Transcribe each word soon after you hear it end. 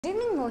Good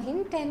evening, Mohin.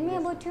 Tell me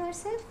Yes, about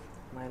yourself.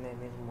 my name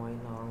is Moin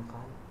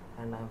Khan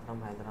and I am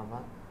from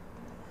Hyderabad.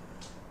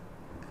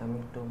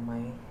 Coming to my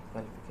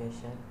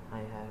qualification, I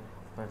have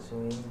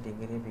pursuing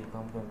degree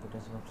BCom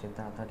Computers from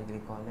Siddhartha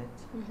Degree College,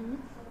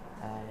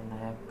 and I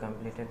have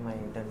completed my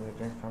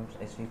intermediate from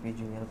SVP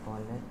Junior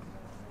College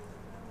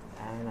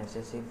and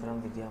SSC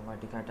from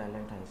Vidyavatika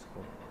Talent High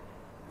School.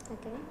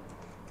 Okay.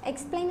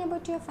 Explain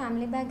about your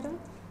family background.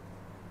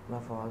 My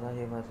father,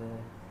 he was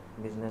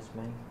a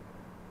businessman,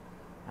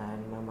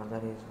 and my mother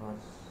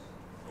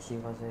she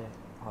was a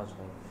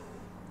housewife.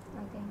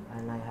 Okay.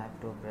 And I have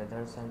two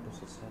brothers and two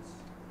sisters.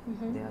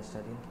 Mm-hmm. They are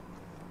studying.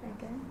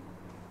 Okay.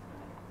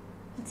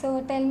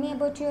 So tell me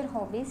about your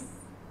hobbies.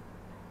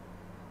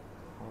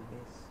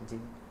 Hobbies,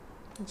 gym.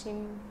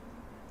 Gym,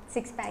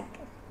 six pack.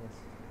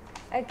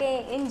 Yes. Okay.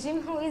 In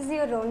gym, who is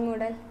your role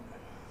model?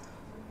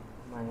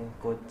 My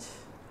coach,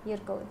 Your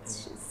coach.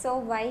 So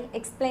why?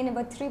 Explain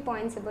about 3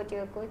 points about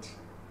your coach.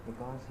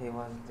 because he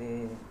was the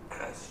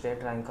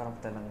state ranker of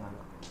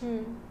Telangana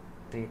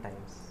 3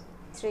 times.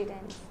 3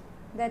 times.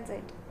 That's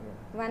it.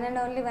 Yeah. One and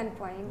only 1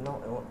 point. No,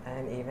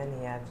 and even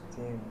he has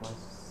the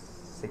was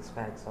 6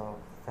 packs of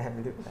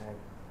family pack.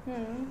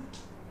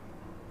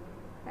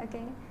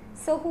 Okay.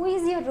 So who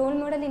is your role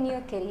model in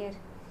your career?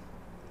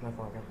 My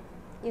father,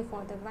 Your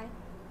father. Why?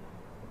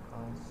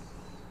 because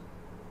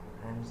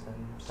I am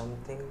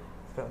something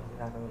from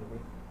that only.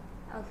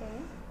 Okay.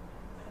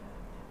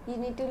 You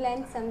need to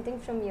learn something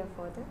from your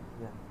father.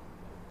 Yeah.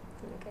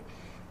 Okay.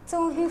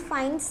 So you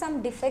find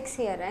some defects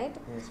here, right?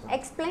 Yes, ma'am.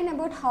 Explain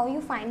about how you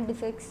find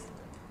defects.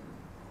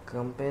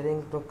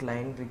 Comparing to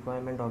client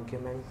requirement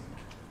document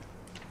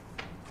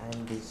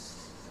and this,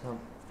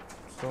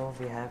 so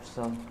we have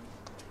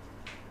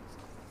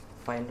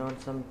find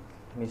out some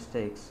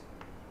mistakes,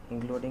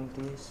 including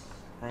this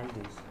and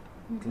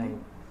this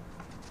client.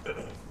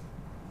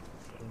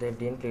 They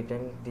didn't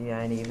return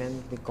and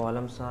even the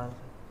columns are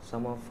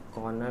some of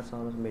corners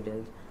or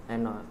middle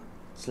and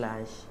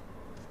slash,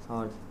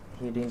 or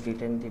he didn't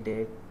return the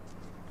date,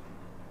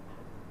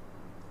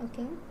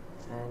 Okay.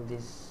 and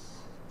this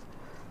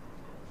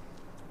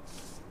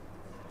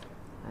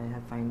I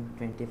have find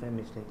 25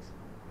 mistakes.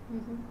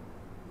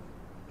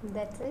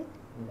 That's it.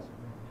 Yes,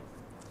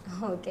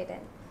 ma'am. Okay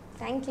then.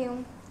 Thank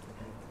you.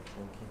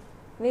 Thank you.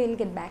 We will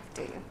get back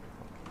to you.